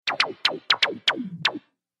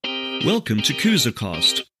Welcome to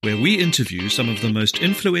KoozaCast, where we interview some of the most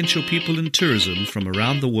influential people in tourism from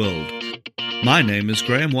around the world. My name is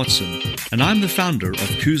Graham Watson, and I'm the founder of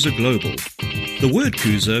Kooza Global. The word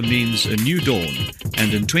Kooza means a new dawn,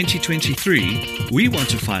 and in 2023, we want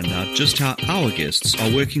to find out just how our guests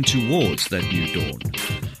are working towards that new dawn.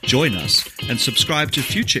 Join us and subscribe to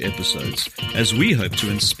future episodes as we hope to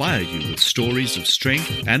inspire you with stories of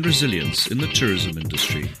strength and resilience in the tourism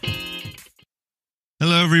industry.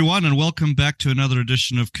 Hello, everyone, and welcome back to another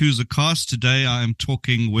edition of KoozaCast. Today, I am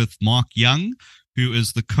talking with Mark Young, who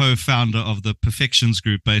is the co-founder of the Perfections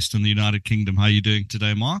Group based in the United Kingdom. How are you doing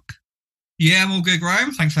today, Mark? Yeah, I'm all good,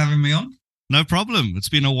 Graham. Thanks for having me on. No problem. It's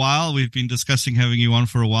been a while. We've been discussing having you on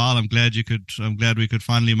for a while. I'm glad we could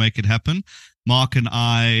finally make it happen. Mark and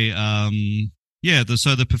I,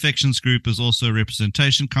 so the Perfections Group is also a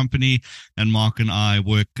representation company, and Mark and I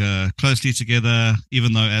work closely together,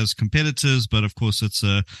 even though as competitors. But of course, it's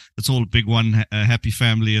all a big one, a happy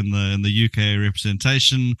family in the UK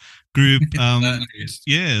representation group.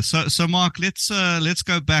 So Mark, let's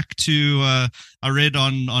go back to I read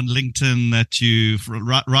on LinkedIn that you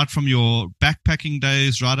right from your backpacking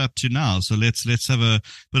days right up to now. So let's have a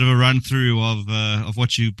bit of a run through of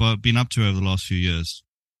what you've been up to over the last few years.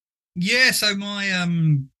 Yeah, so my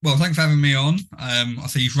thanks for having me on. I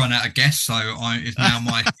see you've run out of guests, so it's now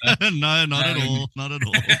my No, not at all.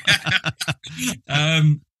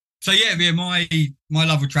 My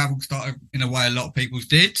love of travel started in a way a lot of people's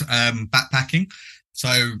did, backpacking.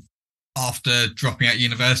 So after dropping out of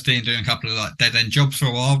university and doing a couple of dead end jobs for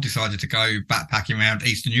a while, decided to go backpacking around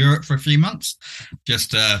Eastern Europe for a few months,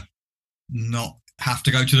 just not have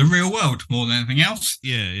to go to the real world more than anything else.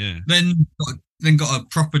 Yeah. Then got a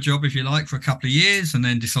proper job, if you like, for a couple of years, and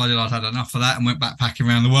then decided I'd had enough of that and went backpacking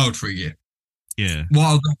around the world for a year. Yeah.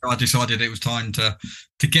 While I decided it was time to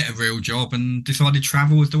get a real job, and decided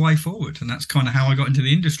travel was the way forward. And that's kind of how I got into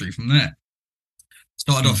the industry from there.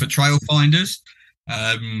 Started off at Trail Finders.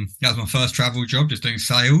 That was my first travel job, just doing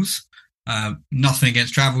sales. Nothing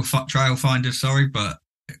against Trail Finders, sorry, but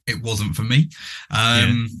it wasn't for me.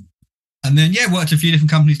 And then, worked at a few different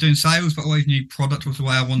companies doing sales, but always knew product was the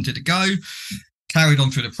way I wanted to go. Carried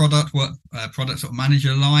on through the product sort of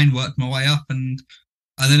manager line, worked my way up, and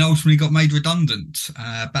then ultimately got made redundant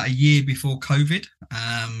about a year before COVID,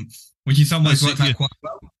 which in some ways worked out quite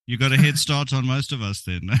well. You got a head start on most of us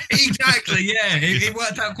then. Exactly, yeah. It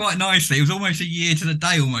worked out quite nicely. It was almost a year to the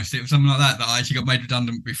day almost. It was something like that I actually got made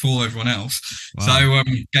redundant before everyone else. Wow. So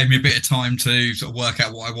gave me a bit of time to sort of work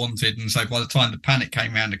out what I wanted. And so by the time the panic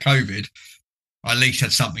came around to COVID, I at least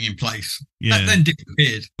had something in place. Yeah. That then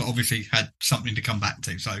disappeared, but obviously had something to come back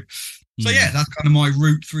to. So that's kind of my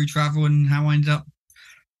route through travel and how I ended up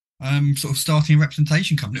sort of starting a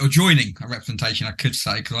representation company, or joining a representation, I could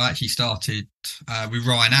say, because I actually started with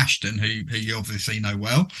Ryan Ashton, who you obviously know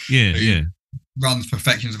well. Yeah. Runs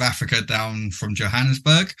Perfections of Africa down from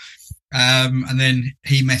Johannesburg. And then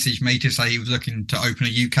he messaged me to say he was looking to open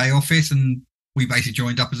a UK office, and we basically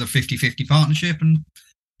joined up as a 50-50 partnership, and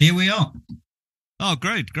here we are. Oh,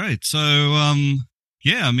 great. So,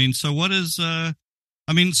 so what is... so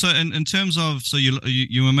in terms of, so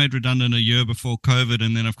you were made redundant a year before COVID,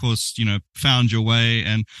 and then of course, found your way.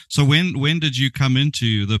 And so when did you come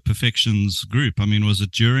into the Perfections Group? I mean, was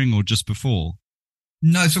it during or just before?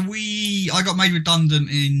 No, so I got made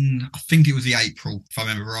redundant in, I think it was the April, if I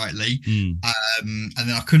remember rightly. And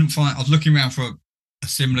then I was looking around for a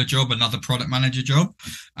similar job, another product manager job.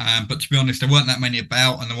 But to be honest, there weren't that many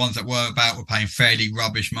about, and the ones that were about were paying fairly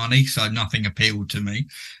rubbish money. So nothing appealed to me.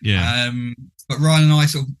 Yeah. But Ryan and I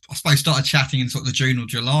started chatting in sort of the June or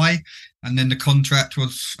July, and then the contract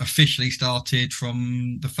was officially started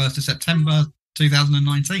from the 1st of September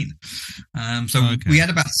 2019. We had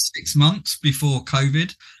about 6 months before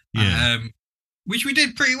COVID, which we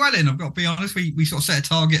did pretty well in. I've got to be honest. We sort of set a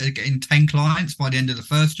target of getting 10 clients by the end of the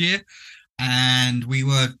first year, and we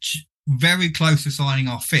were very close to signing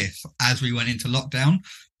our 5th as we went into lockdown.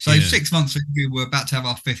 So 6 months ago, we were about to have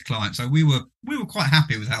our 5th client. So we were quite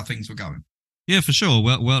happy with how things were going. Yeah, for sure.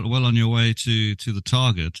 Well on your way to the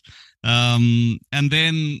target. And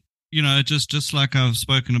then, just like I've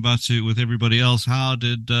spoken about it with everybody else, how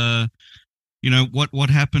did, what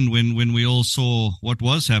happened when we all saw what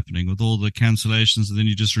was happening with all the cancellations, and then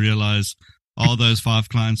you just realize, those 5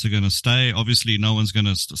 clients are going to stay. Obviously, no one's going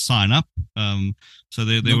to sign up. So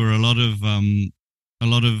there were a lot of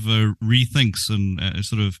rethinks and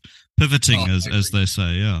sort of pivoting, as they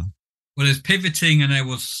say. Yeah. Well, there's pivoting and there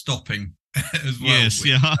was stopping as well. Yes,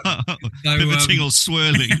 yeah. Pivoting or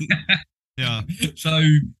swirling. Yeah. So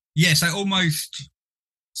almost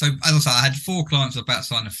So as I said, I had 4 clients about to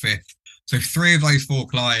sign a 5th. So 3 of those 4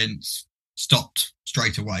 clients stopped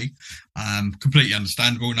straight away. Completely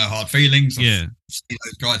understandable, no hard feelings. Yeah. I see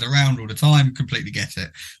those guys around all the time, completely get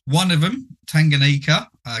it. One of them, Tanganyika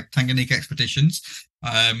Expeditions,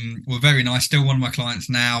 were very nice, still one of my clients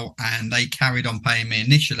now, and they carried on paying me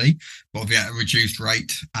initially, but at a reduced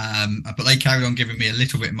rate. But they carried on giving me a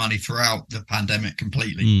little bit of money throughout the pandemic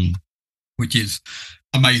completely, which is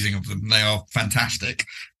amazing of them. They are fantastic.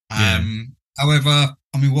 However,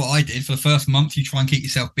 I mean, what I did for the first month, you try and keep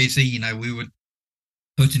yourself busy. You know, we were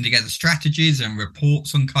putting together strategies and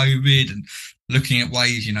reports on COVID and looking at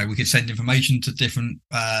ways, you know, we could send information to different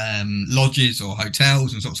lodges or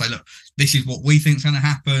hotels and sort of say, look, this is what we think is going to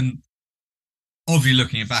happen. Obviously,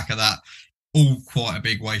 looking back at that, all quite a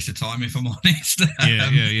big waste of time, if I'm honest.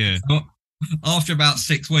 Yeah. But after about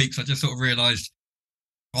 6 weeks, I just sort of realised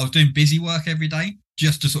I was doing busy work every day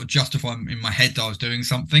just to sort of justify in my head that I was doing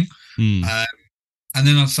something. And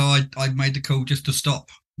then I made the call just to stop.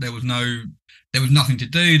 There was nothing to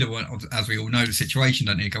do. There weren't, as we all know, the situation.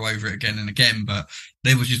 Don't need to go over it again and again, but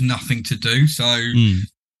there was just nothing to do. So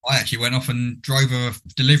I actually went off and drove a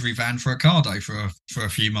delivery van for Ocado for a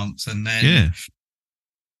few months, and then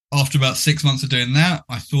after about 6 months of doing that,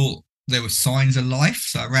 I thought there were signs of life.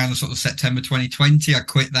 So around the sort of September 2020, I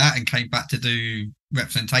quit that and came back to do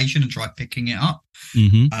representation and tried picking it up.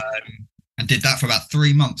 And did that for about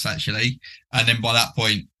 3 months actually, and then by that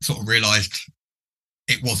point sort of realised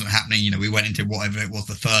it wasn't happening. You know, we went into whatever it was,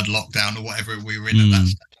 the 3rd lockdown or whatever we were in at that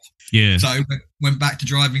stage. Yeah. So went back to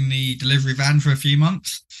driving the delivery van for a few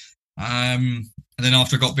months, and then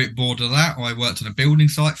after I got a bit bored of that, I worked on a building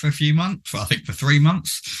site for a few months. I think for 3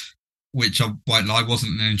 months, which I won't lie,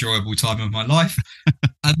 wasn't an enjoyable time of my life.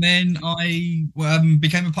 And then I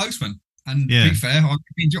became a postman. And to be fair, I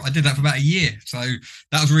did that for about a year. So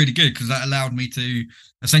that was really good because that allowed me to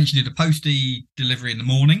essentially do the postie delivery in the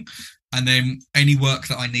morning, and then any work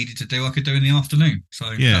that I needed to do, I could do in the afternoon. So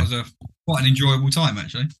that was quite an enjoyable time,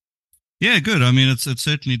 actually. Yeah, good. I mean, it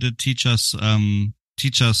certainly did teach us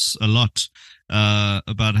a lot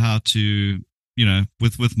about how to, you know,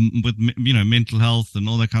 with you know, mental health and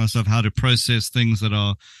all that kind of stuff, how to process things that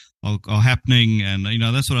are happening, and you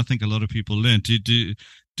know, that's what I think a lot of people learn.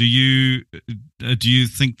 Do you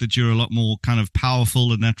think that you're a lot more kind of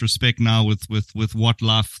powerful in that respect now with what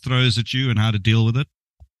life throws at you and how to deal with it?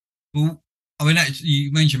 Well, I mean,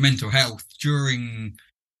 you mentioned mental health during,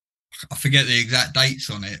 I forget the exact dates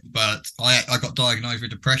on it, but I got diagnosed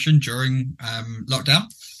with depression during lockdown.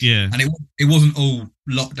 Yeah. And it wasn't all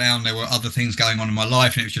lockdown. There were other things going on in my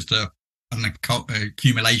life, and it was just an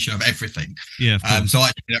accumulation of everything. Yeah. So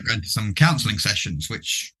I ended up going to some counselling sessions,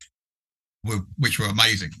 which were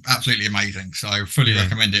amazing, absolutely amazing. So fully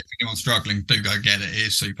recommend it. If anyone's struggling, do go get it. It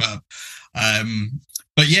is superb.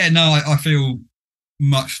 But yeah, no, I feel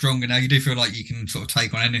much stronger now. You do feel like you can sort of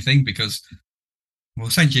take on anything because, well,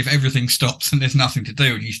 essentially, if everything stops and there's nothing to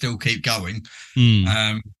do and you still keep going, you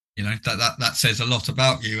know, that says a lot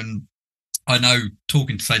about you. And I know,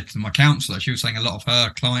 talking to my counsellor, she was saying a lot of her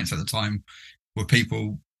clients at the time were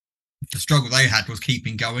people, the struggle they had was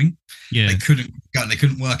keeping going. Yeah. They couldn't go, they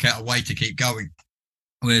couldn't work out a way to keep going.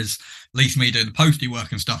 Whereas at least me doing the postie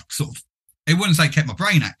work and stuff sort of, it wouldn't say kept my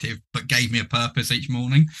brain active, but gave me a purpose each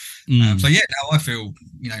morning. So yeah, now I feel,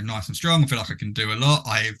 you know, nice and strong. I feel like I can do a lot.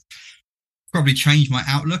 I've probably changed my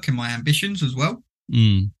outlook and my ambitions as well.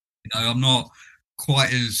 You know, I'm not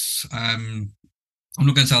quite as, I'm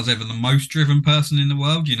not going to say I was ever the most driven person in the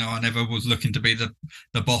world. You know, I never was looking to be the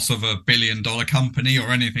boss of $1 billion company or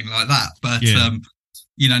anything like that. But,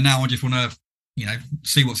 you know, now I just want to, you know,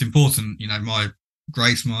 see what's important. You know,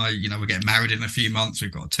 Grace, you know, we're getting married in a few months.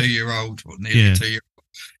 We've got a 2-year-old, or nearly a 2-year-old.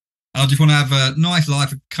 And I just want to have a nice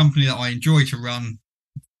life, a company that I enjoy to run,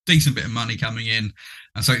 decent bit of money coming in.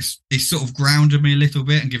 And so it's sort of grounded me a little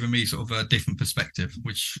bit and given me sort of a different perspective,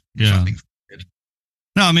 which I think is good.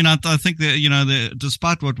 No, I mean, I think that, you know,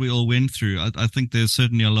 despite what we all went through, I think there's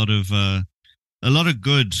certainly a lot of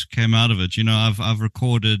good came out of it. You know, I've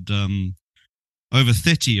recorded over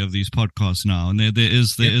 30 of these podcasts now, and there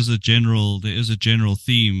is a general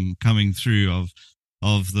theme coming through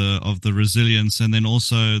of the resilience, and then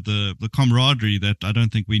also the camaraderie that I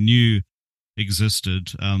don't think we knew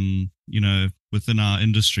existed. You know, within our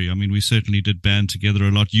industry. I mean, we certainly did band together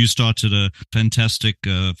a lot. You started a fantastic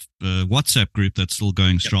WhatsApp group that's still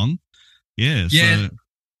going strong. Yeah. Yeah.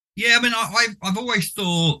 Yeah. I mean, I've always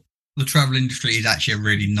thought the travel industry is actually a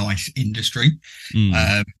really nice industry.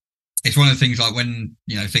 It's one of the things, like when,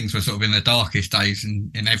 you know, things were sort of in the darkest days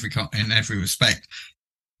in every respect,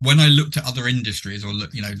 when I looked at other industries, or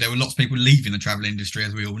look, there were lots of people leaving the travel industry,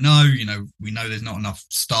 as we all know. We know there's not enough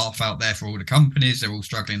staff out there for all the companies; they're all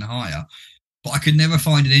struggling to hire. But I could never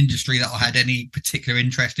find an industry that I had any particular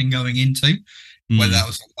interest in going into, whether that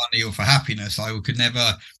was for money or for happiness. I could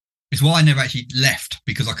never. It's why I never actually left,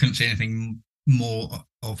 because I couldn't see anything more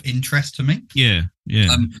of interest to me. Yeah.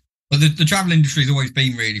 But the travel industry has always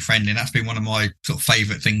been really friendly, and that's been one of my sort of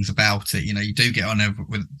favourite things about it. You do get on there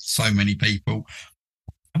with so many people.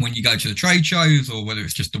 And when you go to the trade shows, or whether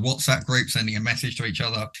it's just the WhatsApp group, sending a message to each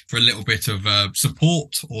other for a little bit of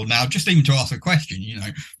support, or now just even to ask a question,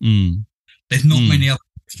 there's not many other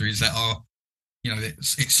industries that are,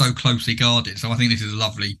 it's so closely guarded. So I think this is a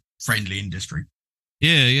lovely, friendly industry.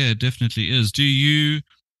 Yeah, it definitely is. Do you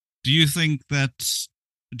think that,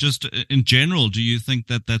 just in general, do you think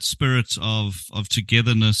that spirit of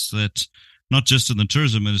togetherness, that not just in the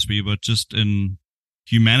tourism industry, but just in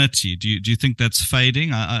humanity, do you think that's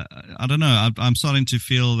fading? I don't know. I'm starting to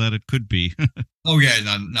feel that it could be. Oh yeah,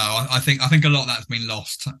 no. I think a lot of that's been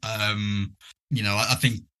lost. I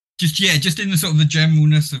think just in the sort of the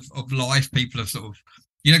generalness of life, people have sort of,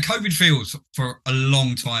 COVID feels for a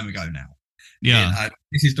long time ago now. Yeah.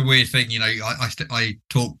 This is the weird thing. I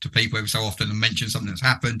talk to people every so often and mention something that's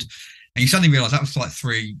happened, and you suddenly realise that was like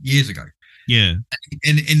 3 years ago. Yeah.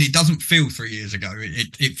 And it doesn't feel 3 years ago.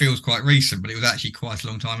 It feels quite recent, but it was actually quite a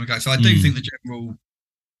long time ago. So I do think the general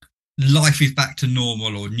life is back to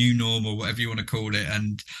normal, or new normal, whatever you want to call it.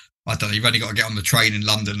 And I don't know, you've only got to get on the train in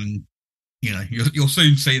London, and you'll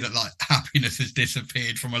soon see that like happiness has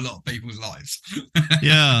disappeared from a lot of people's lives.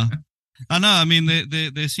 Yeah. I know. I mean,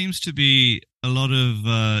 there seems to be a lot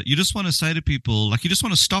of, you just want to say to people, like, you just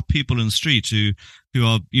want to stop people in the street who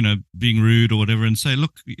are, being rude or whatever, and say,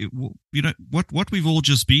 look, what we've all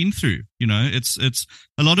just been through, it's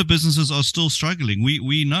a lot of businesses are still struggling.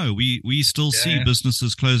 We know, we still see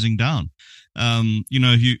businesses closing down,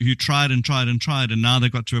 who tried and tried and tried, and now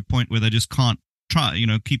they've got to a point where they just can't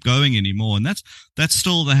keep going anymore. And that's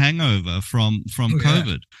still the hangover from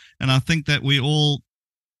COVID. And I think that we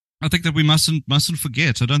mustn't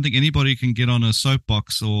forget. I don't think anybody can get on a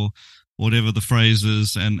soapbox or whatever the phrase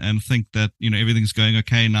is and think that, everything's going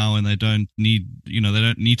okay now, and they don't need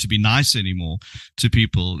to be nice anymore to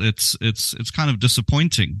people. It's kind of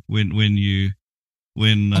disappointing when you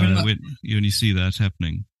see that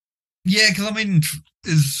happening. Yeah, because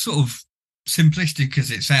as sort of simplistic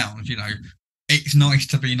as it sounds, it's nice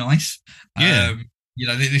to be nice. Yeah.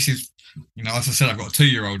 This is, as I said, I've got a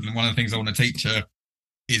 2-year-old, and one of the things I want to teach her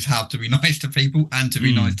is how to be nice to people and to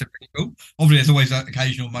be nice to people. Obviously, there's always that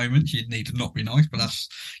occasional moment you'd need to not be nice, but that's,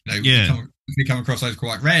 we come across those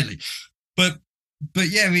quite rarely. But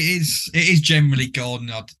yeah, it is generally gone.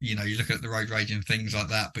 You look at the road rage and things like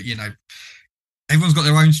that, but everyone's got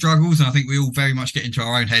their own struggles, and I think we all very much get into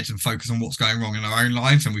our own heads and focus on what's going wrong in our own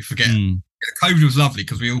lives, and we forget. COVID was lovely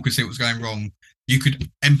because we all could see what was going wrong. You could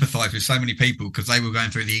empathise with so many people because they were going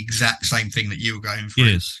through the exact same thing that you were going through.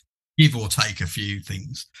 Yes. Give or take a few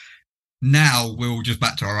things. Now we're all just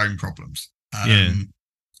back to our own problems. And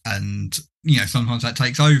sometimes that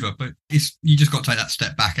takes over, but you just got to take that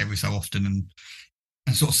step back every so often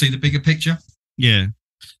and sort of see the bigger picture. Yeah.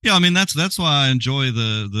 I mean, that's why I enjoy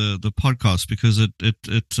the podcast, because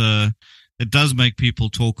it does make people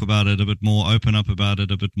talk about it a bit more, open up about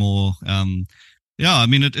it a bit more.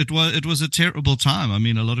 It was a terrible time. I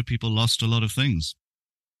mean, a lot of people lost a lot of things.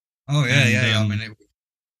 Oh yeah,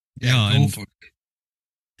 awful.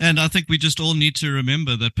 And I think we just all need to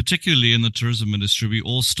remember that, particularly in the tourism industry, we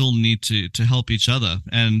all still need to help each other.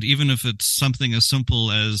 And even if it's something as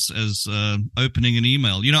simple as opening an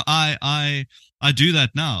email, I do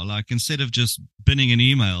that now. Like, instead of just binning an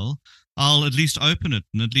email, I'll at least open it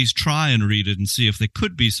and at least try and read it and see if there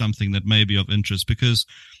could be something that may be of interest, because,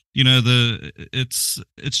 it's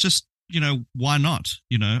just, why not?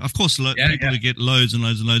 Of course, people who get loads and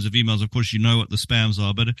loads and loads of emails, of course, what the spams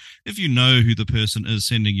are. But if you know who the person is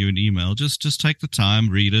sending you an email, just take the time,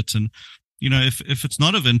 read it. And, if it's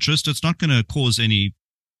not of interest, it's not going to cause any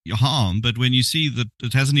harm. But when you see that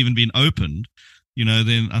it hasn't even been opened,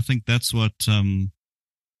 then I think that's what,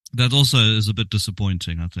 that also is a bit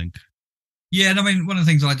disappointing, I think. Yeah, and I mean, one of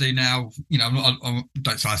the things I do now, I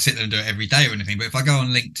don't say I sit there and do it every day or anything, but if I go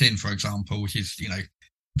on LinkedIn, for example, which is,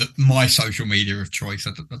 my social media of choice,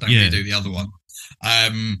 I don't really do the other one.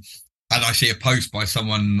 And I see a post by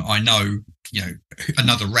someone I know,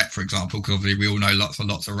 another rep, for example, because obviously we all know lots and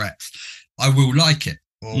lots of reps. I will like it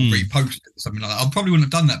or repost it or something like that. I probably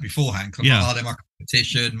wouldn't have done that beforehand, because I'm like, they're my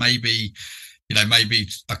competition. Maybe, maybe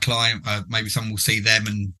a client, maybe someone will see them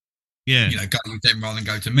and, go with them rather than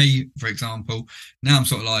go to me, for example. Now I'm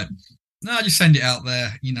sort of like, No, just send it out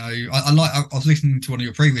there. I was listening to one of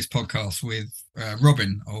your previous podcasts with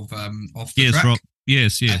Robin of Off the Yes, Track. Rob.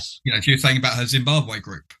 Yes. She was saying about her Zimbabwe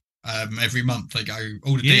group. Every month they go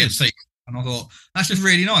all the DMC, and I thought that's just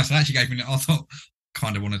really nice. It actually gave me. I thought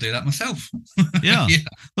kind of want to do that myself. Yeah.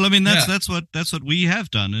 Well, I mean that's what we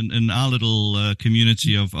have done in our little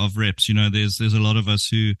community of reps. There's a lot of us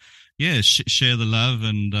who share the love,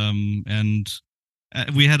 and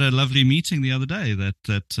we had a lovely meeting the other day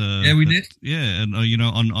we did. Yeah, and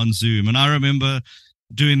on Zoom, and I remember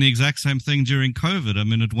doing the exact same thing during COVID. I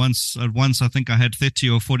mean, at once I think I had 30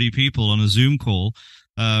 or 40 people on a Zoom call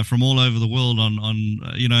from all over the world on and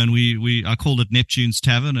I called it Neptune's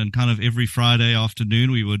Tavern, and kind of every Friday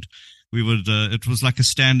afternoon we would it was like a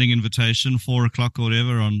standing invitation, 4:00 or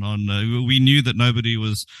whatever on we knew that nobody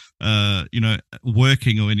was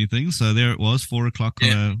working or anything, so there it was,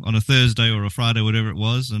 4:00 on a Thursday or a Friday, whatever it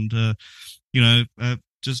was, and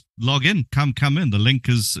just log in, come in, the link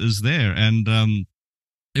is there, and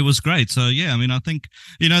it was great. So I mean, I think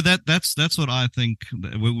that's what I think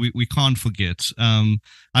we can't forget.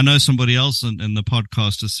 I know somebody else in the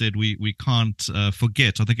podcast has said we can't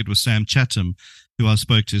forget. I think it was Sam Chatham who I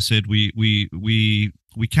spoke to, said we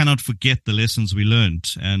cannot forget the lessons we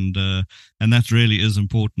learned, and that really is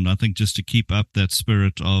important. I think just to keep up that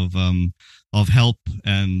spirit of help,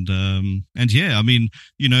 and I mean,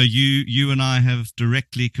 you and I have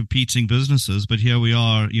directly competing businesses, but here we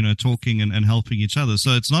are, talking and helping each other.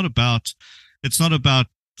 So it's not about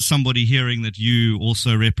somebody hearing that you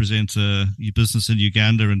also represent your business in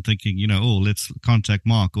Uganda and thinking, let's contact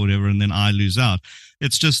Mark or whatever, and then I lose out.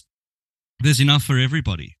 It's just, there's enough for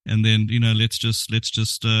everybody, and then let's just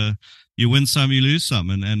you win some, you lose some,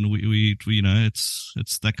 and we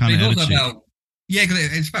it's that kind of attitude.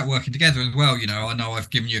 Because it's about working together as well. I know I've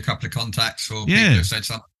given you a couple of contacts or people who said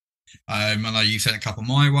something. I know you sent a couple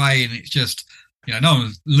my way, and it's just, no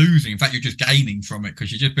one's losing. In fact, you're just gaining from it,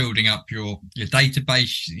 because you're just building up your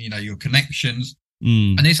database, your connections.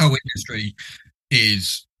 And this whole industry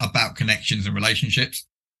is about connections and relationships.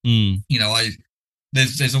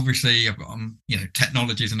 There's obviously,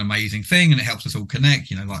 technology is an amazing thing, and it helps us all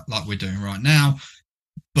connect, like we're doing right now.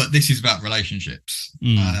 But this is about relationships,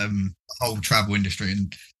 the whole travel industry.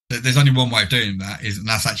 And there's only one way of doing that, and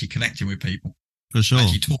that's actually connecting with people. For sure.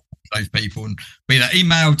 Actually talking to those people, and be that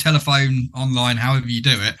email, telephone, online, however you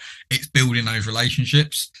do it, it's building those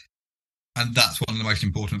relationships. And that's one of the most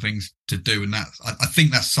important things to do. And I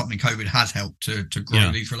think that's something COVID has helped to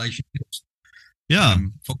grow these relationships. Yeah.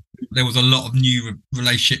 There was a lot of new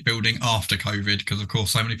relationship building after COVID, because of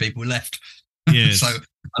course so many people left. Yes. So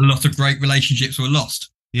a lot of great relationships were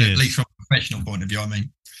lost, yes. At least from a professional point of view, I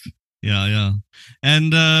mean. Yeah.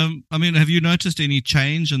 And I mean, have you noticed any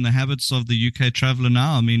change in the habits of the UK traveller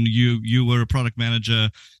now? I mean, you were a product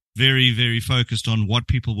manager, very, very focused on what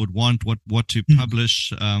people would want, what to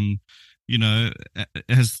publish.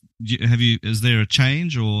 Is there a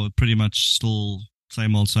change, or pretty much still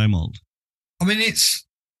same old? I mean, it's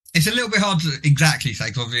a little bit hard to exactly say,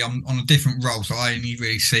 because obviously I'm on a different role, so I only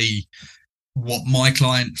really see what my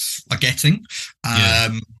clients are getting.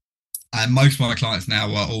 And most of my clients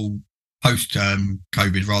now are all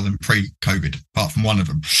post-COVID rather than pre-COVID, apart from one of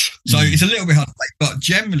them. So it's a little bit hard to say, but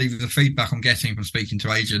generally the feedback I'm getting from speaking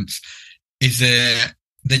to agents is there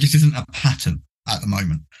just isn't a pattern at the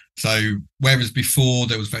moment. So whereas before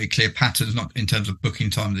there was very clear patterns, not in terms of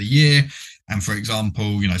booking time of the year. And for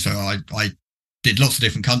example, so I did lots of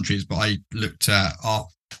different countries, but I looked at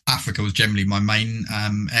Africa was generally my main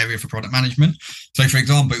area for product management. So for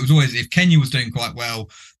example, it was always, if Kenya was doing quite well,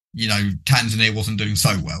 Tanzania wasn't doing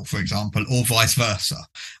so well, for example, or vice versa.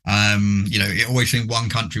 It always seemed one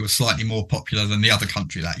country was slightly more popular than the other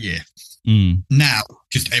country that year. Now,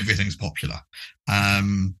 just everything's popular.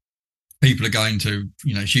 People are going to,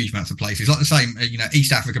 huge amounts of places. Like the same,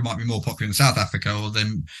 East Africa might be more popular than South Africa, or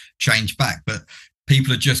then change back, but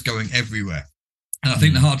people are just going everywhere. And I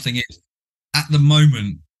think the hard thing is, at the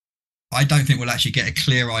moment, I don't think we'll actually get a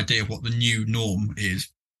clear idea of what the new norm is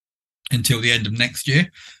until the end of next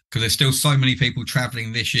year, because there's still so many people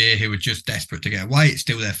traveling this year who are just desperate to get away. It's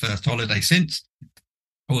still their first holiday since,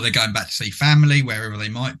 or they're going back to see family, wherever they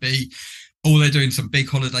might be, or they're doing some big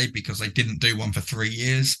holiday because they didn't do one for 3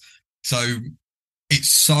 years. So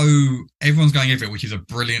everyone's going everywhere, which is a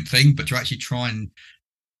brilliant thing, but to actually try and,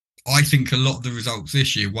 I think a lot of the results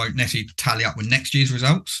this year won't necessarily tally up with next year's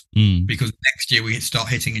results, because next year we start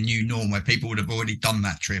hitting a new norm where people would have already done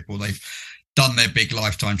that trip, or they've done their big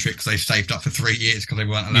lifetime trip because they've saved up for 3 years because they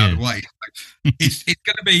weren't allowed away. So it's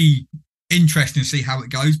going to be interesting to see how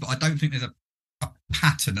it goes, but I don't think there's a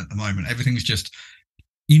pattern at the moment. Everything's just,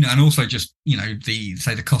 and also just,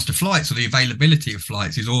 the cost of flights or the availability of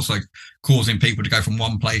flights is also causing people to go from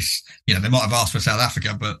one place. They might have asked for South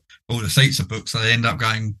Africa, but all the seats are booked. So they end up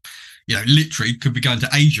going, literally could be going to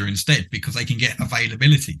Asia instead because they can get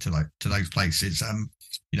availability to those places.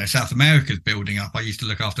 South America's building up. I used to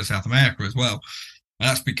look after South America as well. And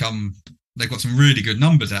that's become, they've got some really good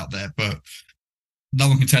numbers out there, but no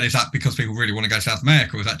one can tell is that because people really want to go to South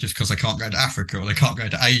America, or is that just because they can't go to Africa or they can't go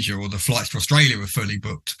to Asia or the flights to Australia are fully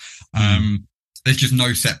booked? There's just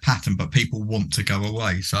no set pattern, but people want to go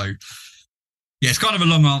away. So yeah, it's kind of a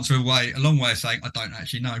long way of saying I don't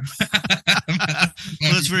actually know.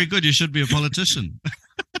 Well, that's very good. You should be a politician.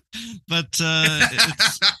 But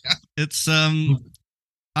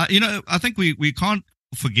I think we can't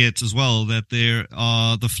forget as well that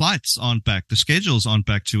the flights aren't back, the schedules aren't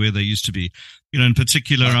back to where they used to be. In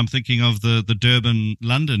particular, I'm thinking of the Durban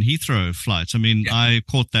London Heathrow flight. I mean, I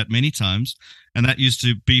caught that many times, and that used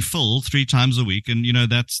to be full 3 times a week, and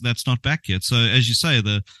that's not back yet. So as you say,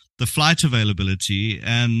 the flight availability,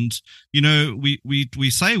 and we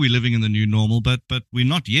say we're living in the new normal, but we're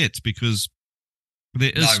not yet, because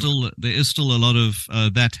there is still a lot of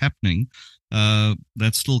that happening.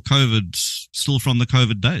 That's still COVID, still from the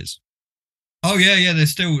COVID days. Oh yeah.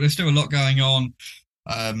 There's still a lot going on.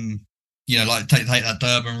 Like take that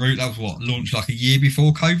Durban route. That was launched like a year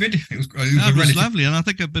before COVID. It was lovely, and I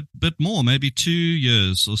think a bit more, maybe 2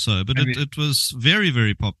 years or so. But it was very,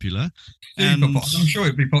 very popular. And I'm sure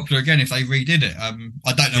it'd be popular again if they redid it. I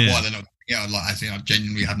don't know why they're not. I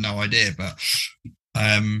genuinely have no idea. But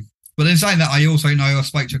then saying that, I also know I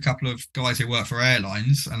spoke to a couple of guys who work for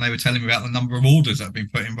airlines, and they were telling me about the number of orders that have been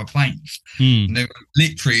put in by planes. And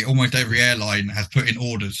literally, almost every airline has put in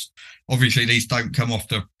orders. Obviously, these don't come off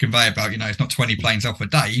the conveyor belt. It's not 20 planes off a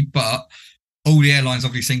day, but all the airlines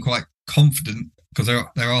obviously seem quite confident because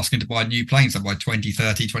they're asking to buy new planes. So by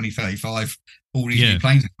 2030, 2035, all these new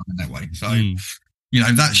planes are coming their way. So,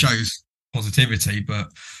 that shows positivity. But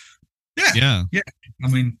yeah. I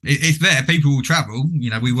mean, it's there. People will travel.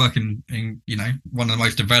 We work in one of the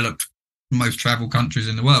most developed, most traveled countries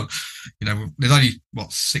in the world. There's only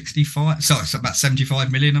 65. Sorry, it's about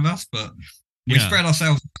 75 million of us, but we spread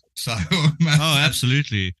ourselves. So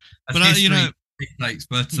absolutely. But dictates,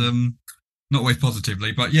 but not always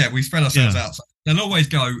positively. But yeah, we spread ourselves out. So they'll always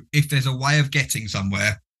go if there's a way of getting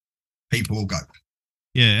somewhere. People will go.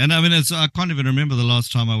 Yeah, and I mean, I can't even remember the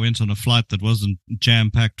last time I went on a flight that wasn't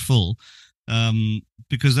jam-packed full,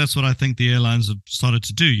 because that's what I think the airlines have started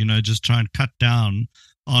to do, just try and cut down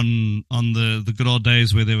on the good old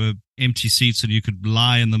days where there were empty seats and you could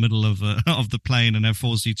lie in the middle of the plane and have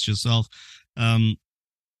 4 seats yourself. Again,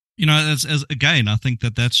 I think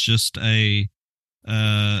that's just the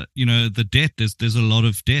debt. There's a lot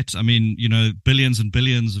of debt. I mean, billions and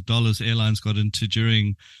billions of dollars airlines got into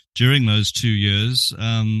during those 2 years.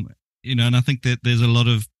 And I think that there's a lot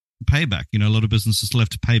of payback. A lot of businesses still have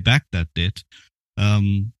to pay back that debt,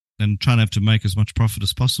 and try to have to make as much profit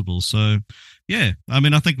as possible. So, yeah, I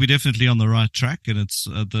mean, I think we're definitely on the right track, and it's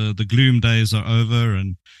the gloom days are over,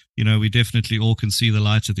 and we definitely all can see the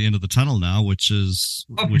light at the end of the tunnel now, which is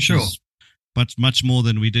much more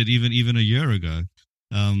than we did even a year ago.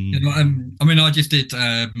 I mean, I just did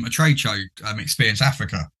a trade show, Experience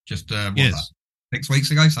Africa, just 6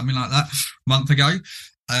 weeks ago, something like that, a month ago.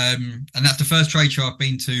 And that's the first trade show I've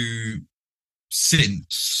been to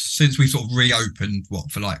since we sort of reopened.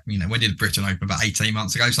 When did Britain open? About 18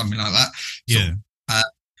 months ago, something like that.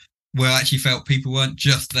 Where I actually felt people weren't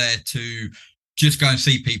just there to just go and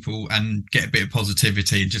see people and get a bit of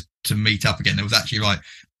positivity and just to meet up again. There was actually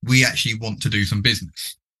we actually want to do some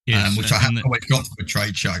business, which I haven't always got from a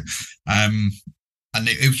trade show. And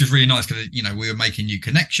it was just really nice because, we were making new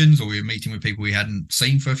connections, or we were meeting with people we hadn't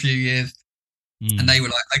seen for a few years. And they were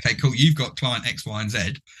like, okay, cool, you've got client X, Y, and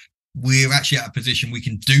Z. We're actually at a position we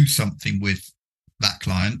can do something with that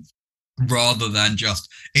client, rather than just,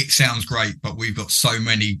 it sounds great, but we've got so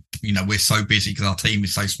many, we're so busy because our team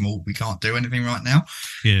is so small, we can't do anything right now.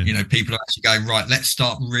 People are actually going, right, let's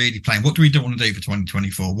start really playing. What do we want to do for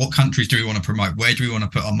 2024? What countries do we want to promote? Where do we want to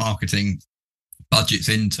put our marketing budgets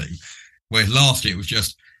into? Whereas last year it was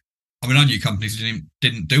just, I knew companies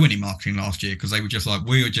didn't do any marketing last year because they were just like,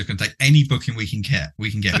 we are just going to take any booking we can get. We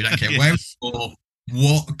don't care where it's for,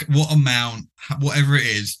 what amount, whatever it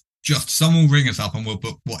is. Just someone will ring us up and we'll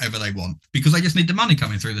book whatever they want because they just need the money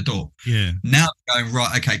coming through the door. Yeah. Now going,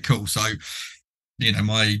 right, okay, cool. So,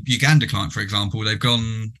 my Uganda client, for example, they've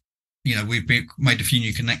gone, we've made a few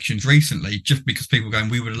new connections recently just because people are going,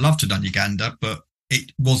 we would have loved to have done Uganda, but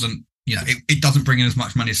it wasn't, it doesn't bring in as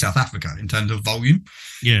much money as South Africa in terms of volume.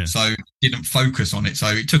 Yeah. So didn't focus on it. So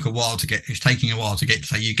it took a while to get, it's taking a while to get,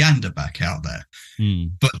 say, Uganda back out there.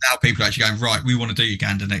 But now people are actually going, right, we want to do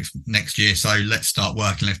Uganda next year. So let's start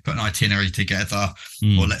working. Let's put an itinerary together,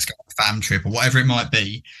 or let's go on a fam trip, or whatever it might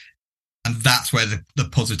be. And that's where the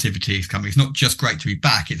positivity is coming. It's not just great to be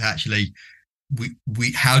back. It's actually,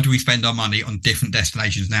 we how do we spend our money on different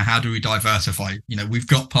destinations now? How do we diversify? We've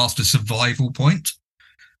got past the survival point.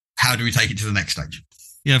 How do we take it to the next stage?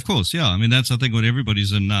 Yeah, of course. Yeah, I mean that's I think what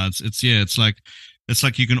everybody's in now. It's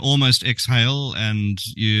like you can almost exhale, and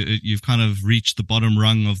you've kind of reached the bottom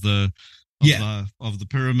rung of the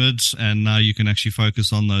pyramids, and now you can actually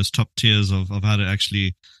focus on those top tiers of how to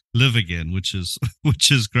actually live again, which is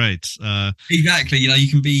great. Exactly. You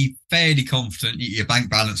can be fairly confident your bank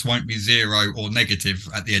balance won't be zero or negative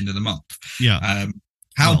at the end of the month. Yeah.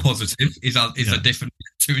 Positive is a different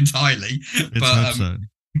to entirely. But so.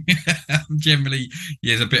 Generally,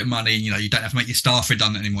 there's a bit of money. You don't have to make your staff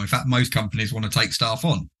redundant anymore. In fact, most companies want to take staff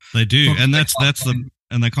on. They do, and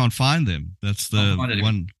and they can't find them. That's the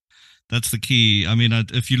one. That's the key. I mean,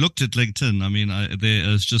 if you looked at LinkedIn, I mean, I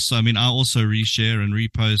also reshare and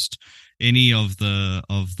repost any of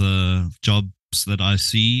the jobs that I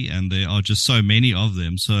see, and there are just so many of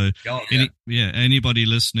them. So, anybody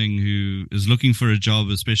listening who is looking for a job,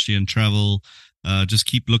 especially in travel, just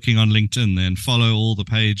keep looking on LinkedIn and follow all the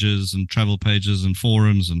pages and travel pages and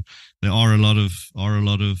forums, and there are a lot of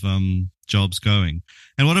jobs going.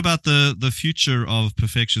 And what about the future of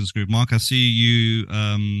Perfections Group, Mark? I see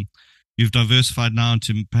you. You've diversified now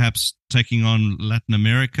into perhaps taking on Latin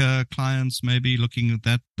America clients, maybe looking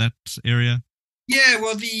at that area. Yeah,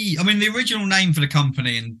 well, the original name for the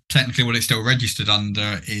company, and technically what it's still registered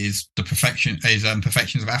under, is Perfections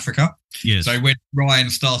of Africa. Yes. So when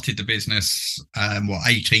Ryan started the business,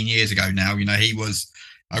 18 years ago now, he was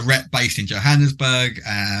a rep based in Johannesburg,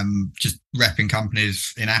 just repping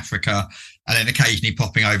companies in Africa, and then occasionally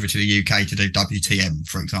popping over to the UK to do WTM,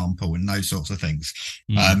 for example, and those sorts of things.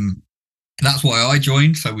 That's why I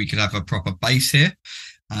joined, so we could have a proper base here.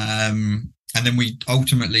 And then we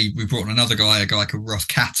brought in another guy, a guy called Ross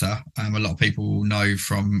Catter. A lot of people know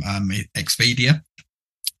from Expedia,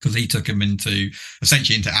 because he took him into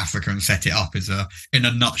Africa and set it up in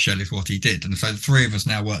a nutshell is what he did. And so the three of us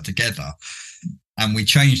now work together, and we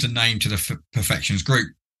changed the name to the Perfections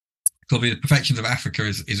Group. Because the Perfections of Africa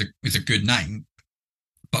is a good name.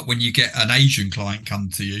 But when you get an Asian client come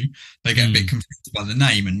to you, they get a bit confused by the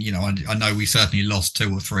name. And, I know we certainly lost 2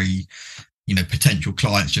 or 3, potential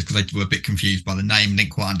clients just because they were a bit confused by the name and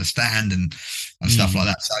didn't quite understand and stuff like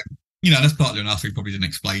that. So, that's partly on us. We probably didn't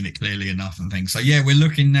explain it clearly enough and things. So, yeah, we're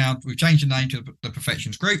looking now. We've changed the name to the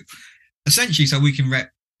Perfections Group, essentially so we can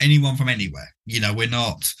rep anyone from anywhere. We're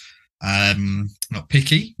not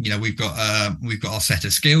picky. We've got our set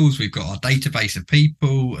of skills. We've got our database of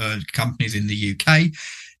people, companies in the UK.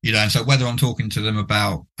 And so whether I'm talking to them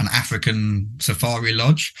about an African safari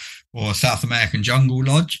lodge or a South American jungle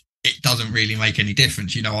lodge, it doesn't really make any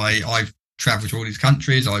difference. I've traveled to all these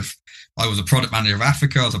countries. I was a product manager of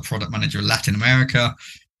Africa. I was a product manager of Latin America.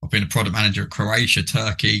 I've been a product manager of Croatia,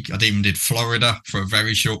 Turkey. I even did Florida for a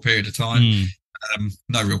very short period of time.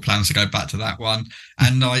 No real plans to go back to that one.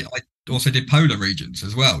 And I also did polar regions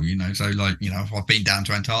as well, so I've been down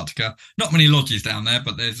to Antarctica. Not many lodges down there,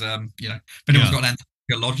 but there's, if anyone's got an Antarctica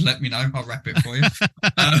lodge, let me know. I'll wrap it for you.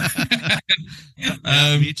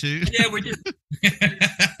 Me too. Yeah, we just...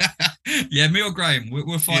 me or Graham,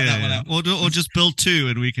 we'll fight that one out. Or just build 2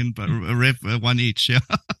 and we can rev one each. Yeah,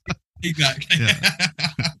 exactly.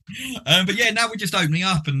 Yeah. But now we're just opening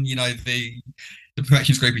up, and the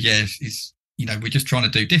Perfections Group is we're just trying to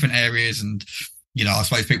do different areas, and I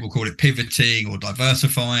suppose people call it pivoting or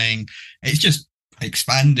diversifying. It's just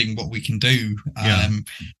expanding what we can do.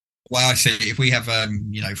 Well, I see if we have,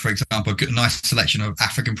 for example, a nice selection of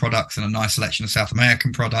African products and a nice selection of South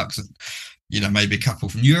American products, and, maybe a couple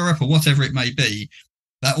from Europe or whatever it may be,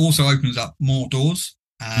 that also opens up more doors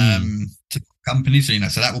to companies.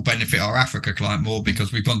 So that will benefit our Africa client more,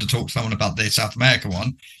 because we've gone to talk to someone about their South America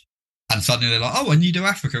one, and suddenly they're like, oh, and you do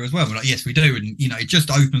Africa as well. We're like, yes, we do. And, it just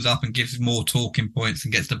opens up and gives more talking points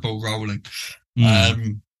and gets the ball rolling.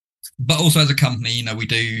 But also as a company, we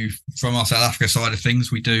do, from our South Africa side of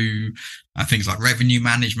things, we do things like revenue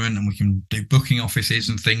management, and we can do booking offices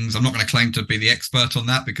and things. I'm not going to claim to be the expert on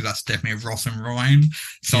that, because that's definitely a Ross and Ryan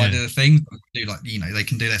side of the thing. But we do they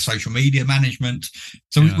can do their social media management.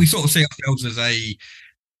 So we sort of see ourselves as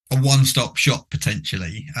a one-stop shop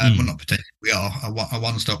potentially. Well, not potentially, we are a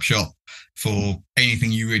one-stop shop for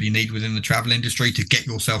anything you really need within the travel industry to get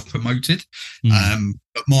yourself promoted.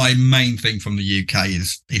 But my main thing from the UK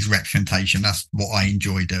is representation. That's what I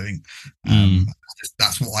enjoy doing.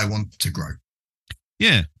 That's what I want to grow.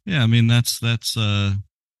 Yeah. I mean, that's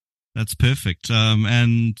perfect.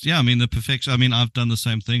 And yeah, I mean, the perfection. I mean, I've done the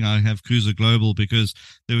same thing. I have Cruiser Global because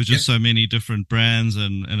there were just so many different brands,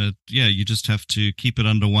 and you just have to keep it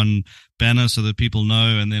under one banner so that people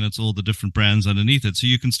know, and then it's all the different brands underneath it. So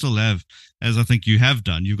you can still have, as I think you have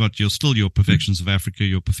done, you've got your Perfections of Africa,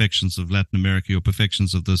 your Perfections of Latin America, your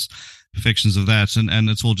Perfections of this, Perfections of that, and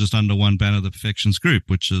it's all just under one banner, the Perfections Group,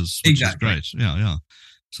 which is great. Yeah.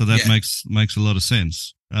 So that makes a lot of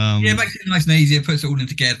sense. It makes it nice and easy. It puts it all in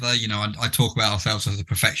together. You know, I talk about ourselves as a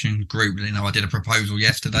Perfection Group. You know, I did a proposal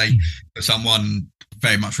yesterday for someone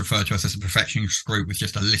very much referred to us as a Perfection Group with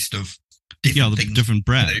just a list of different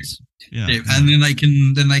brands. And then they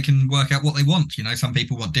can work out what they want. You know, some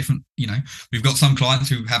people want different. You know, we've got some clients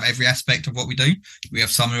who have every aspect of what we do. We have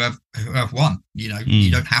some who have one. You know, you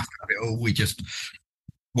don't have to have it all. We just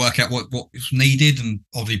work out what's needed, and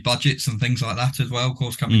obviously budgets and things like that as well, of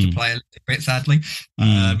course, come into play a little bit, sadly.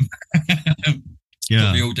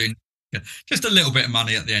 We all do just a little bit of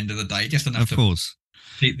money at the end of the day, just enough of course.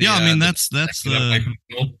 I mean, that's the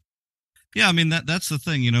I mean, that's the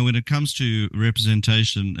thing, you know, when it comes to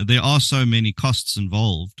representation, there are so many costs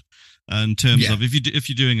involved in terms of if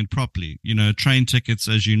you're doing it properly. You know, train tickets,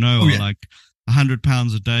 as you know, are like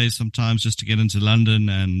 £100 a day sometimes just to get into London,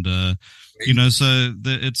 and you know, so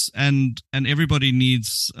and everybody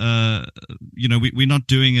needs you know, we're not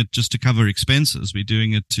doing it just to cover expenses, we're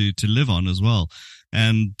doing it to live on as well.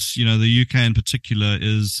 And you know, the UK in particular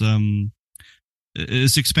is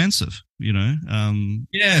expensive, you know. And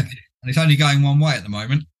it's only going one way at the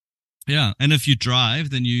moment. Yeah, and if you drive,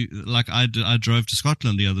 then you, like I drove to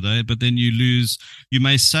Scotland the other day, but then you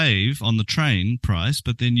may save on the train price,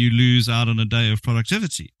 but then you lose out on a day of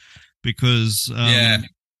productivity because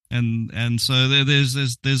and so there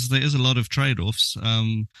is a lot of trade-offs.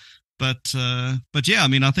 But yeah, I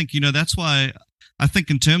mean, I think, you know, that's why I think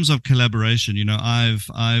in terms of collaboration, you know,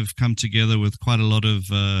 I've come together with quite a lot of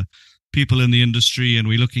people in the industry, and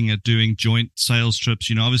we're looking at doing joint sales trips,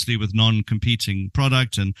 you know, obviously with non-competing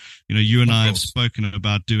product. And, you know, you and I have spoken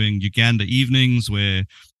about doing Uganda evenings where,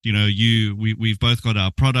 you know, we've both got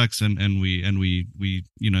our products and we,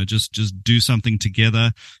 you know, just do something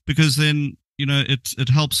together, because then, you know, it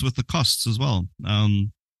helps with the costs as well.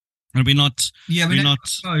 And we're not.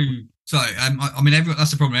 So, I mean,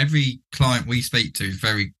 that's the problem. Every client we speak to is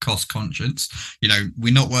very cost conscious. You know,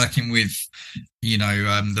 we're not working with, you know,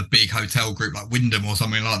 the big hotel group like Wyndham or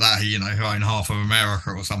something like that, you know, who own half of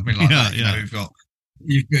America or something like that. You know, you've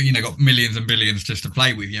got millions and billions just to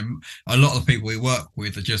play with. You know, a lot of the people we work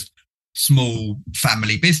with are just small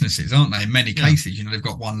family businesses, aren't they? In many cases, you know, they've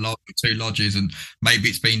got one lodge or two lodges, and maybe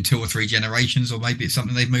it's been 2 or 3 generations, or maybe it's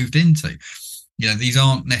something they've moved into. You know, these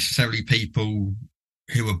aren't necessarily people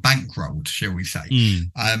who are bankrolled, shall we say.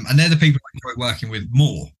 And they're the people I enjoy working with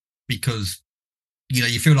more, because, you know,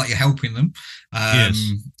 you feel like you're helping them.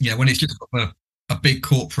 You know, when it's just a big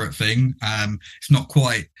corporate thing, it's not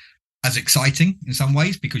quite as exciting in some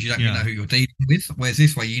ways, because you don't really know who you're dealing with. Whereas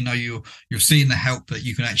this way, you know, you're seeing the help that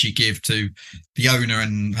you can actually give to the owner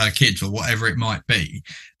and her kids, or whatever it might be,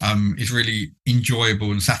 is really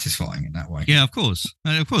enjoyable and satisfying in that way. Yeah, of course,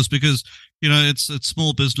 because, you know, it's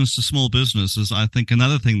small business to small business. Is, I think,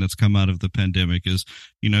 another thing that's come out of the pandemic is,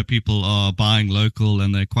 you know, people are buying local,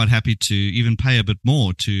 and they're quite happy to even pay a bit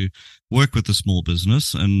more to work with the small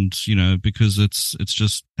business, and, you know, because it's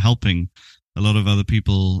just helping a lot of other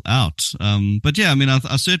people out. But yeah, I mean, I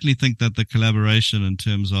certainly think that the collaboration in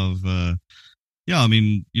terms of, I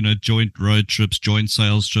mean, you know, joint road trips, joint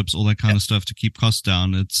sales trips, all that kind of stuff to keep costs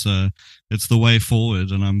down. It's the way forward,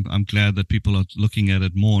 and I'm glad that people are looking at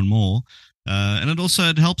it more and more. And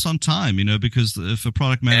it helps on time, you know, because if a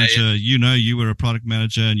product manager, you know, you were a product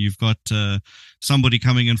manager and you've got somebody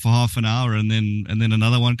coming in for half an hour, and then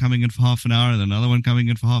another one coming in for half an hour, and another one coming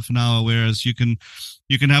in for half an hour, whereas you can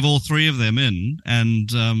have all 3 of them in,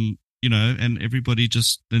 and you know, and everybody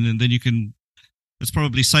just then you can. It's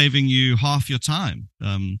probably saving you half your time.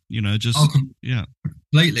 You know, just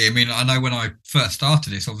completely. I mean, I know when I first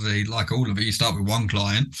started this, obviously, like all of it, you start with one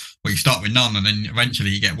client, or you start with none, and then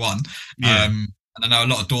eventually you get one. And I know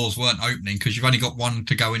a lot of doors weren't opening because you've only got one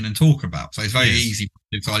to go in and talk about. So it's very easy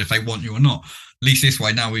to decide if they want you or not. At least this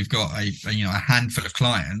way, now we've got a handful of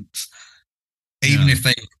clients. Even if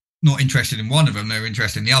they not interested in one of them, they're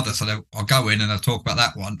interested in the other. So I'll go in and I'll talk about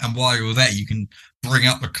that one. And while you're there, you can bring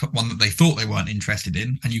up the one that they thought they weren't interested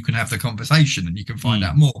in, and you can have the conversation and you can find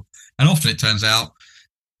out more. And often it turns out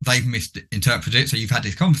they've misinterpreted it. So you've had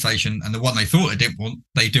this conversation, and the one they thought they didn't want,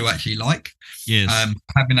 they do actually like. Yes.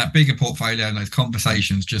 Having that bigger portfolio and those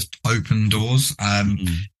conversations just open doors,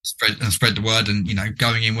 spread the word, and, you know,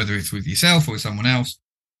 going in, whether it's with yourself or with someone else,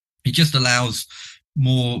 it just allows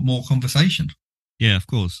more conversation. Yeah, of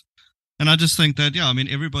course. And I just think that, I mean,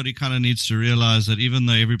 everybody kind of needs to realize that even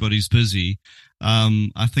though everybody's busy,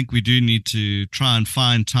 I think we do need to try and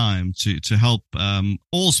find time to help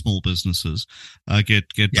all small businesses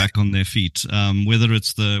get back on their feet. Whether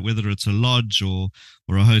it's a lodge or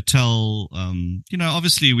a hotel, you know,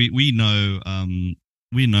 obviously we know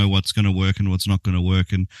what's going to work and what's not going to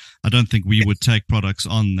work, and I don't think we would take products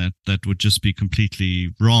on that would just be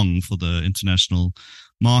completely wrong for the international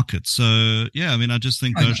market. So yeah, I mean, I just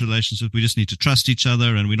think those relationships, we just need to trust each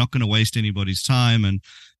other, and we're not going to waste anybody's time, and,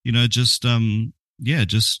 you know, just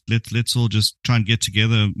let's all just try and get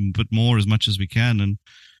together a bit more as much as we can,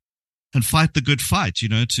 and fight the good fight, you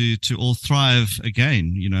know, to all thrive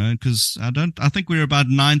again, you know, because I think we're about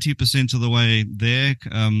 90% of the way there,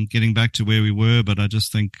 getting back to where we were, but I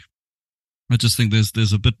just think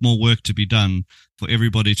there's a bit more work to be done for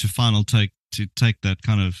everybody to take that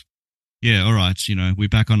kind of, yeah, all right, you know, we're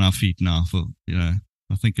back on our feet now. For, you know,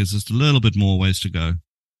 I think there's just a little bit more ways to go.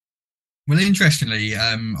 Well, interestingly,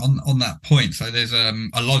 on that point, so there's a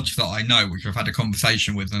lodge that I know, which I've had a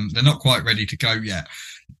conversation with, and they're not quite ready to go yet.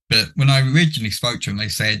 But when I originally spoke to them, they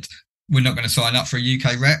said, we're not going to sign up for a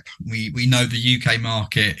UK rep. We know the UK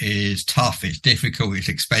market is tough, it's difficult, it's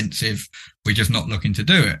expensive. We're just not looking to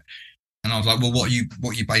do it. And I was like, well, what are you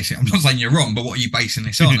basing? I'm not saying you're wrong, but what are you basing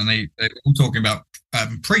this on? And they're all talking about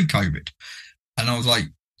pre-COVID. And I was like,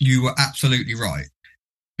 you were absolutely right.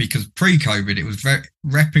 Because pre-COVID, it was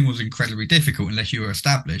repping was incredibly difficult unless you were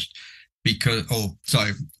established.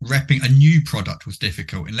 Repping a new product was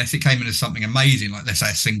difficult unless it came in as something amazing, like, let's say,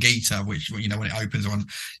 a Singita, which, you know, when it opens on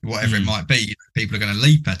whatever it might be, people are going to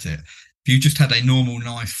leap at it. If you just had a normal,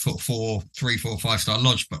 nice 3, 4, 5-star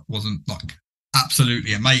lodge, but wasn't like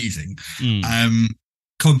absolutely amazing,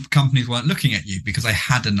 companies weren't looking at you because they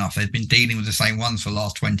had enough. They'd been dealing with the same ones for the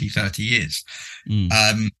last 20, 30 years.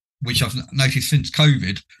 Which I've noticed since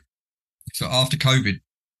COVID. So after COVID,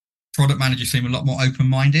 product managers seem a lot more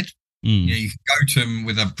open-minded. You know, you can go to them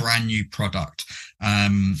with a brand new product.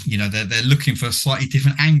 You know, they're looking for a slightly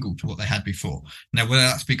different angle to what they had before. Now, whether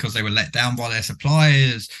that's because they were let down by their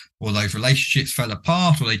suppliers, or those relationships fell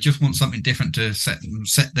apart, or they just want something different to set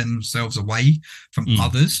themselves away from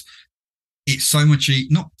others. It's so much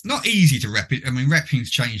not easy to rep it. I mean,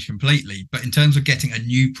 repping's changed completely, but in terms of getting a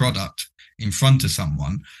new product in front of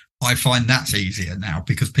someone, I find that's easier now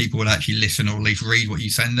because people will actually listen or at least read what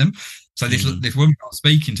you send them. So this woman I was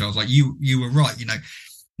speaking to, I was like, you were right. You know,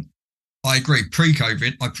 I agree.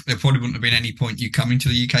 Pre-COVID, there probably wouldn't have been any point you coming to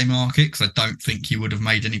the UK market because I don't think you would have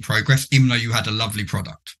made any progress, even though you had a lovely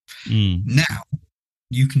product. Now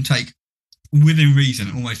you can take, within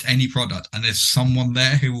reason, almost any product, and there's someone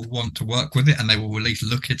there who will want to work with it, and they will at least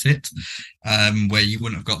look at it, where you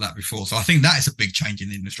wouldn't have got that before. So I think that is a big change in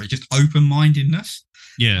the industry, just open-mindedness.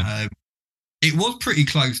 Yeah. It was pretty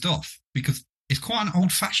closed off because it's quite an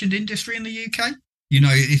old-fashioned industry in the UK. You know,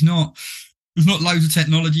 there's not loads of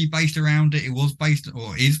technology based around it. It was based,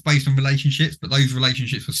 or is based on relationships, but those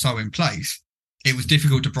relationships were so in place, it was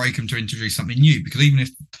difficult to break them to introduce something new. Because even if,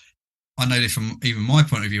 I know this from even my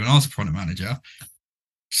point of view, when I was a product manager,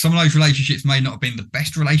 some of those relationships may not have been the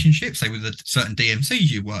best relationships, say with the certain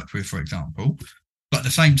DMCs you worked with, for example, but at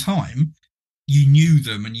the same time, you knew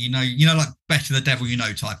them, and you know, like better the devil you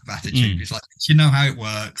know type of attitude. It's like, you know how it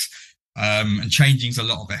works, and changing's a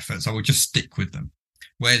lot of effort, so we'll just stick with them.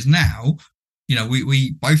 Whereas now, you know,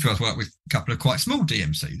 we both of us work with a couple of quite small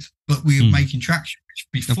DMCs, but we were making traction,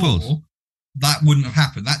 which before that wouldn't have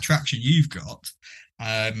happened. That traction you've got,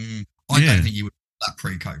 I don't think you would have that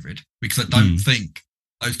pre-COVID, because I don't think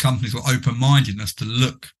those companies were open-minded enough to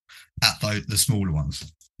look at the smaller ones.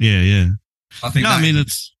 Yeah. I think. No, I mean,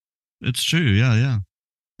 it's true. Yeah.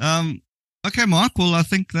 Okay, Mark. Well, I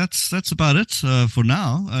think that's about it for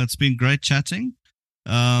now. It's been great chatting.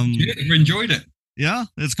 We enjoyed it. Yeah,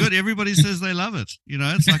 it's good. Everybody says they love it. You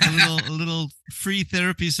know, it's like a little free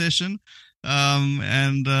therapy session. That's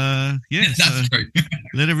true.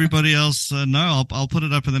 Let everybody else know. I'll put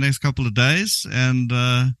it up in the next couple of days. And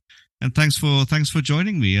thanks for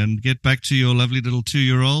joining me. And get back to your lovely little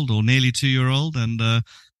 2-year-old or nearly 2-year-old. And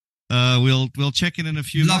we'll check in a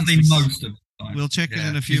few months. Lovely most of the time. We'll check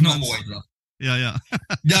in a few months. Not always love. Yeah.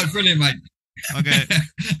 Yeah, brilliant, mate. Okay.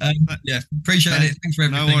 Yeah, appreciate it. Thanks for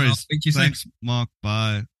everything. No worries. I'll speak to you Thanks, Mark.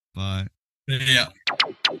 Bye. Yeah.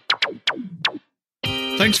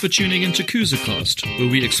 Thanks for tuning into KuzaCast, where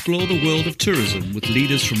we explore the world of tourism with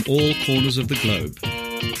leaders from all corners of the globe.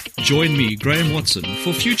 Join me, Graham Watson,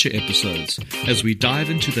 for future episodes as we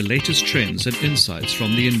dive into the latest trends and insights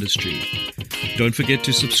from the industry. Don't forget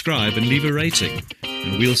to subscribe and leave a rating,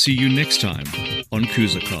 and we'll see you next time on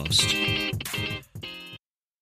KuzaCast.